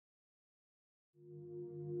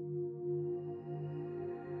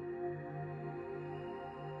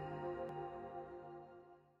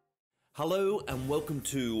Hello and welcome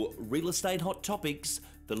to Real Estate Hot Topics,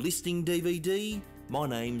 the listing DVD. My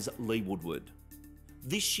name's Lee Woodward.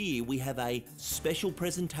 This year we have a special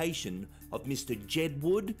presentation of Mr. Jed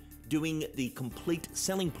Wood doing the complete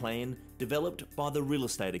selling plan developed by the Real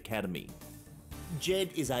Estate Academy. Jed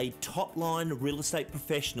is a top-line real estate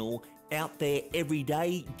professional out there every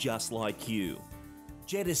day just like you.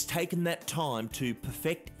 Jed has taken that time to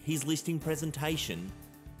perfect his listing presentation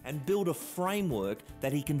and build a framework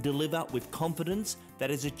that he can deliver with confidence that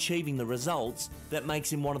is achieving the results that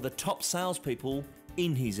makes him one of the top salespeople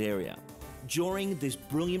in his area. During this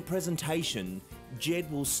brilliant presentation,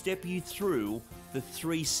 Jed will step you through the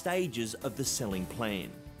 3 stages of the selling plan.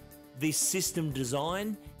 This system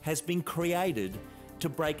design has been created to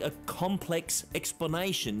break a complex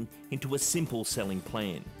explanation into a simple selling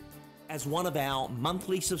plan. As one of our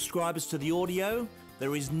monthly subscribers to the audio,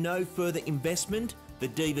 there is no further investment. The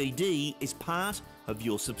DVD is part of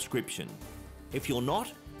your subscription. If you're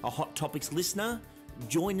not a Hot Topics listener,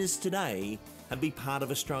 join us today and be part of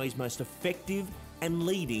Australia's most effective and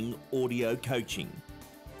leading audio coaching.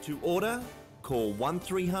 To order, call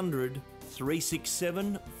 1300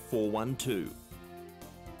 367 412.